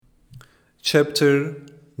Chapter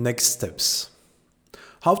Next Steps.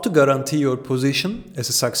 How to guarantee your position as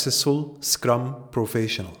a successful Scrum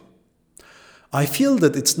professional. I feel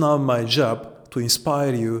that it's now my job to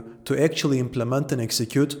inspire you to actually implement and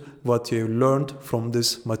execute what you have learned from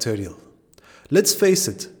this material. Let's face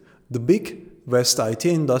it, the big, vast IT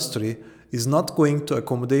industry is not going to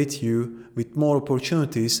accommodate you with more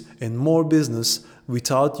opportunities and more business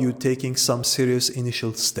without you taking some serious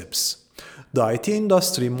initial steps. The IT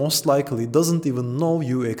industry most likely doesn't even know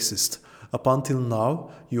you exist. Up until now,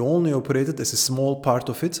 you only operated as a small part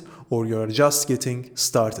of it, or you are just getting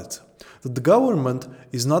started. The government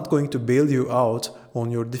is not going to bail you out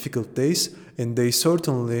on your difficult days, and they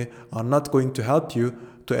certainly are not going to help you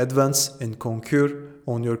to advance and conquer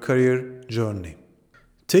on your career journey.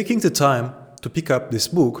 Taking the time to pick up this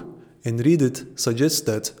book and read it suggests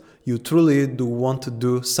that you truly do want to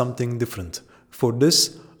do something different. For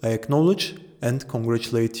this, I acknowledge and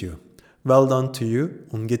congratulate you. Well done to you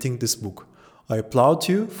on getting this book. I applaud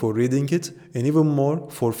you for reading it and even more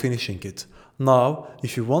for finishing it. Now,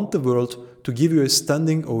 if you want the world to give you a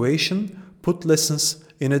standing ovation, put lessons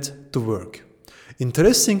in it to work.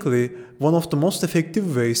 Interestingly, one of the most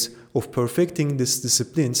effective ways of perfecting these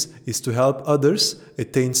disciplines is to help others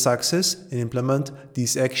attain success and implement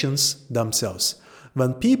these actions themselves.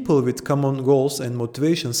 When people with common goals and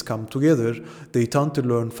motivations come together, they tend to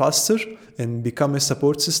learn faster and become a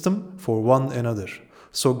support system for one another.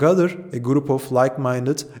 So gather a group of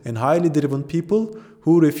like-minded and highly driven people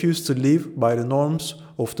who refuse to live by the norms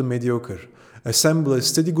of the mediocre. Assemble a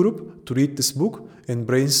study group to read this book and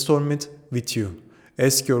brainstorm it with you.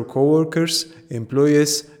 Ask your coworkers,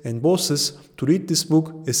 employees, and bosses to read this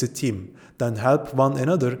book as a team. Then help one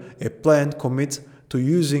another apply and commit to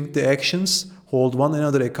using the actions. Hold one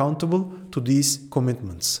another accountable to these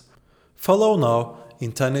commitments. Follow now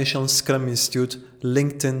International Scrum Institute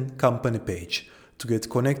LinkedIn company page to get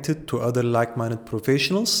connected to other like-minded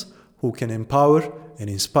professionals who can empower and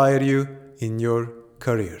inspire you in your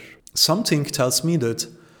career. Something tells me that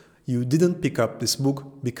you didn't pick up this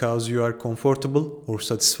book because you are comfortable or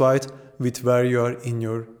satisfied with where you are in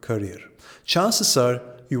your career. Chances are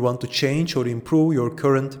you want to change or improve your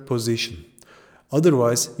current position.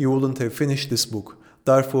 Otherwise, you wouldn't have finished this book.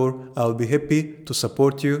 Therefore, I'll be happy to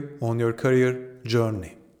support you on your career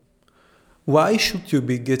journey. Why should you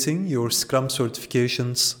be getting your Scrum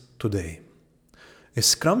certifications today? A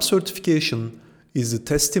Scrum certification is the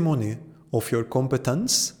testimony of your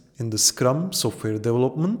competence in the Scrum software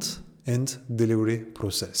development and delivery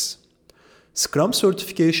process. Scrum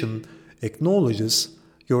certification acknowledges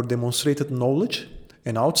your demonstrated knowledge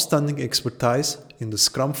and outstanding expertise in the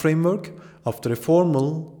Scrum framework after a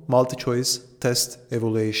formal multi-choice test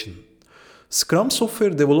evaluation. Scrum software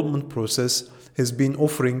development process has been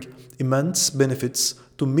offering immense benefits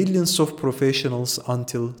to millions of professionals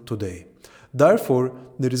until today. Therefore,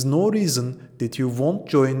 there is no reason that you won't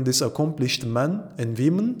join these accomplished men and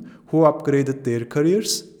women who upgraded their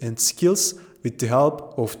careers and skills with the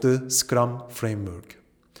help of the Scrum framework.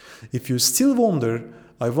 If you still wonder,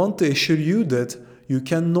 I want to assure you that you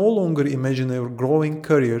can no longer imagine a growing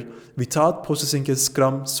career without possessing a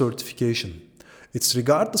Scrum certification. It's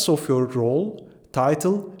regardless of your role,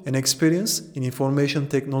 title, and experience in information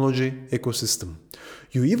technology ecosystem.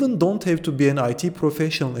 You even don't have to be an IT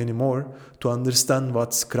professional anymore to understand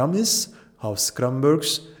what Scrum is, how Scrum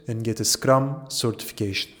works, and get a Scrum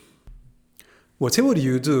certification. Whatever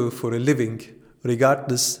you do for a living,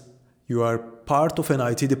 regardless you are part of an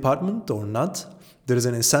IT department or not, there is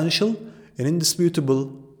an essential and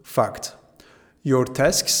indisputable fact. Your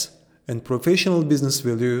tasks and professional business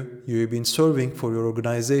value you have been serving for your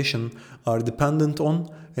organization are dependent on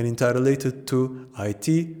and interrelated to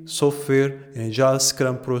IT, software, and agile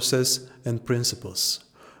Scrum process and principles.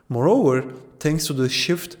 Moreover, thanks to the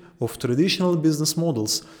shift of traditional business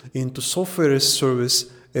models into software as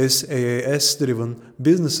service SaaS-driven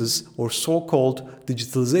businesses or so-called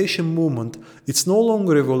digitalization movement, it's no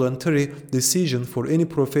longer a voluntary decision for any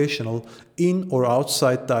professional in or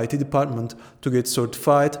outside the IT department to get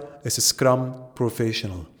certified as a Scrum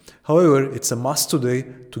professional. However, it's a must today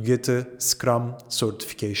to get a Scrum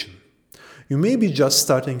certification. You may be just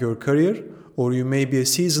starting your career, or you may be a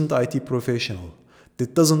seasoned IT professional.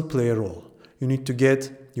 That doesn't play a role. You need to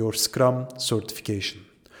get your Scrum certification.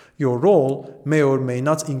 Your role may or may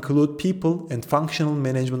not include people and functional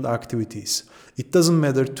management activities. It doesn't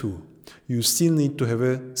matter too. You still need to have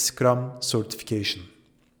a Scrum certification.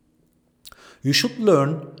 You should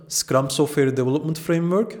learn Scrum software development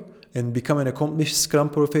framework and become an accomplished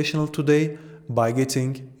Scrum professional today by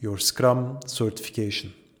getting your Scrum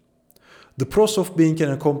certification. The pros of being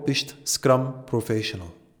an accomplished Scrum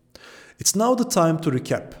professional. It's now the time to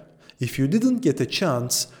recap. If you didn't get a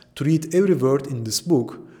chance to read every word in this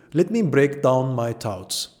book, let me break down my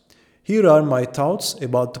thoughts. Here are my thoughts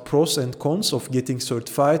about the pros and cons of getting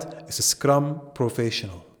certified as a Scrum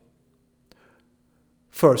professional.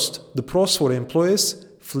 First, the pros for employees,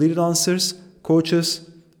 freelancers, coaches,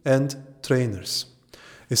 and trainers.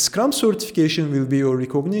 A Scrum certification will be your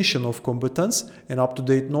recognition of competence and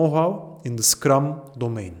up-to-date know-how in the Scrum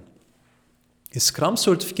domain. A Scrum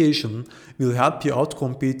certification will help you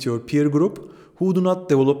outcompete your peer group who do not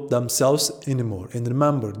develop themselves anymore, and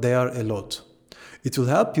remember, they are a lot. It will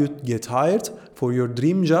help you get hired for your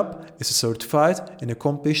dream job as a certified and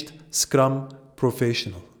accomplished Scrum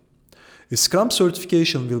professional. A Scrum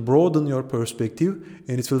certification will broaden your perspective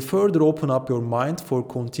and it will further open up your mind for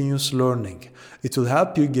continuous learning. It will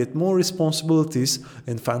help you get more responsibilities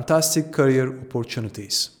and fantastic career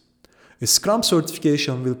opportunities. A Scrum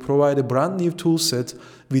certification will provide a brand new toolset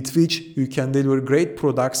with which you can deliver great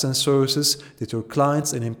products and services that your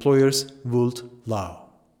clients and employers would love.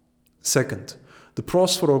 Second, the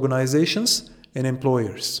pros for organizations and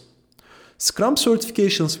employers. Scrum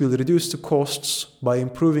certifications will reduce the costs by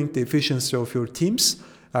improving the efficiency of your teams,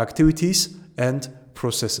 activities, and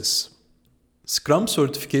processes. Scrum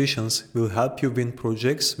certifications will help you win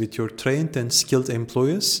projects with your trained and skilled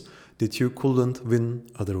employees that you couldn't win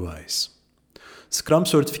otherwise. Scrum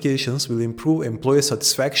certifications will improve employee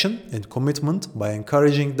satisfaction and commitment by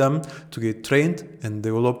encouraging them to get trained and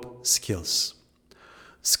develop skills.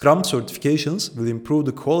 Scrum certifications will improve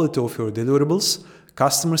the quality of your deliverables,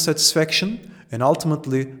 customer satisfaction, and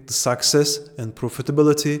ultimately the success and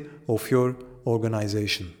profitability of your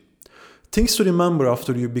organization. Things to remember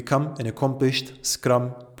after you become an accomplished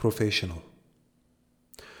Scrum professional.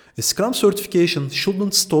 A Scrum certification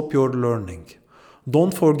shouldn't stop your learning.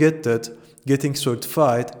 Don't forget that getting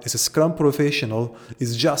certified as a Scrum professional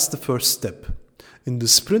is just the first step. In the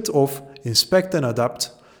sprint of Inspect and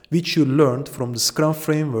Adapt, which you learned from the Scrum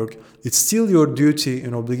framework, it's still your duty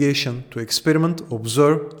and obligation to experiment,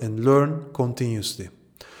 observe, and learn continuously.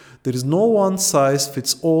 There is no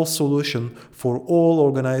one-size-fits-all solution for all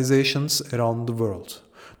organizations around the world.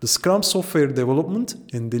 The Scrum software development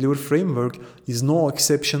and delivery framework is no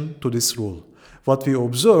exception to this rule. What we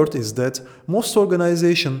observed is that most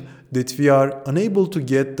organizations that we are unable to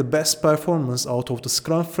get the best performance out of the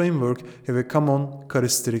Scrum framework have a common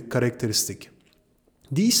characteristic.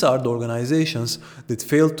 These are the organizations that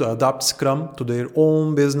fail to adapt Scrum to their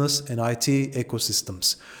own business and IT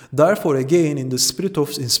ecosystems. Therefore, again, in the spirit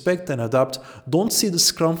of Inspect and Adapt, don't see the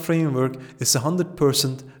Scrum framework as a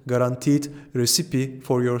 100% guaranteed recipe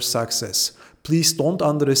for your success. Please don't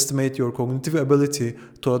underestimate your cognitive ability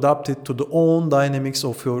to adapt it to the own dynamics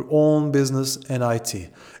of your own business and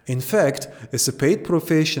IT. In fact, as a paid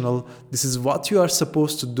professional, this is what you are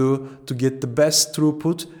supposed to do to get the best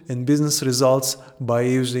throughput and business results by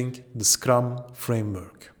using the Scrum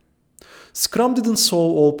framework. Scrum didn't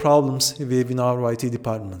solve all problems within our IT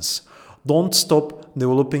departments. Don't stop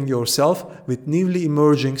developing yourself with newly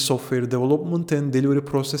emerging software development and delivery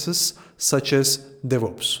processes such as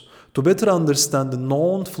DevOps. To better understand the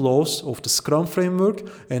known flaws of the Scrum framework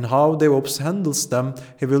and how DevOps handles them,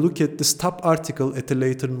 have a look at this top article at a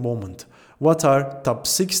later moment. What are top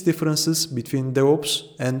 6 differences between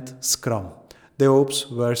DevOps and Scrum?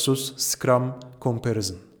 DevOps versus Scrum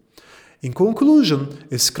comparison. In conclusion,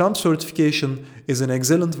 a Scrum certification is an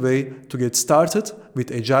excellent way to get started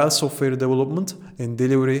with agile software development and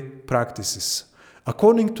delivery practices.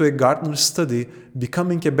 According to a Gartner study,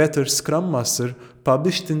 becoming a better Scrum Master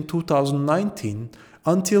published in 2019,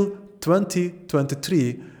 until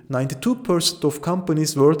 2023, 92% of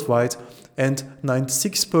companies worldwide and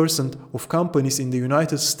 96% of companies in the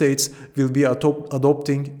United States will be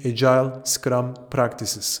adopting agile Scrum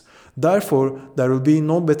practices. Therefore, there will be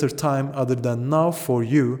no better time other than now for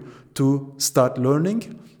you to start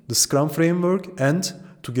learning the Scrum framework and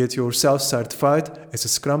to get yourself certified as a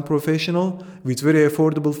Scrum professional with very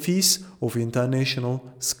affordable fees of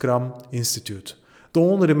International Scrum Institute. The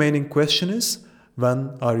only remaining question is,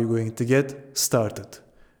 when are you going to get started?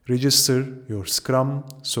 Register your Scrum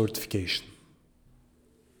certification.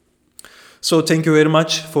 So thank you very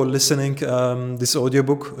much for listening this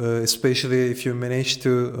audiobook, especially if you managed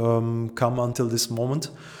to come until this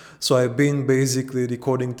moment. So I've been basically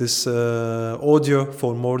recording this audio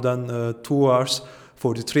for more than 2 hours,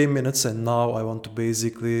 43 minutes, and now I want to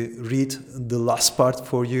basically read the last part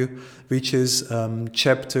for you, which is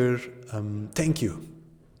chapter Thank You.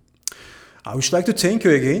 I would like to thank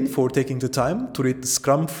you again for taking the time to read the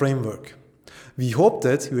Scrum framework. We hope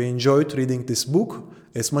that you enjoyed reading this book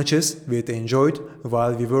as much as we had enjoyed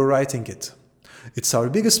while we were writing it. It's our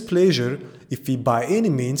biggest pleasure if we by any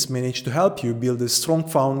means manage to help you build a strong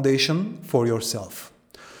foundation for yourself.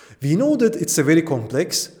 We know that it's a very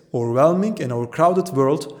complex, overwhelming and overcrowded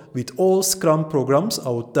world with all Scrum programs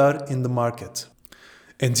out there in the market.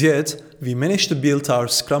 And yet, we managed to build our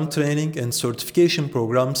Scrum training and certification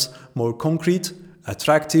programs more concrete,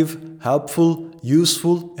 attractive, helpful,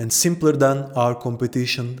 useful, and simpler than our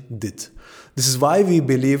competition did. This is why we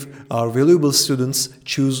believe our valuable students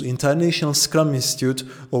choose International Scrum Institute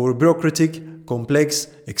over bureaucratic, complex,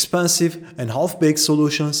 expensive, and half-baked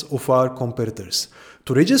solutions of our competitors.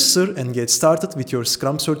 To register and get started with your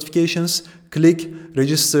Scrum certifications, click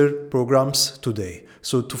Register Programs today.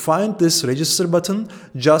 So to find this register button,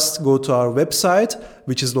 just go to our website,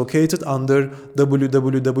 which is located under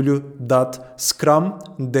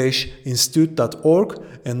www.scrum-institute.org,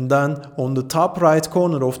 and then on the top right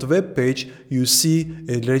corner of the web page, you see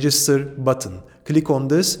a register button. Click on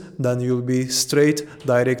this, then you'll be straight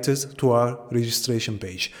directed to our registration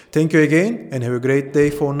page. Thank you again and have a great day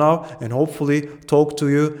for now, and hopefully talk to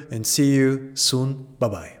you and see you soon.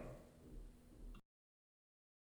 Bye-bye.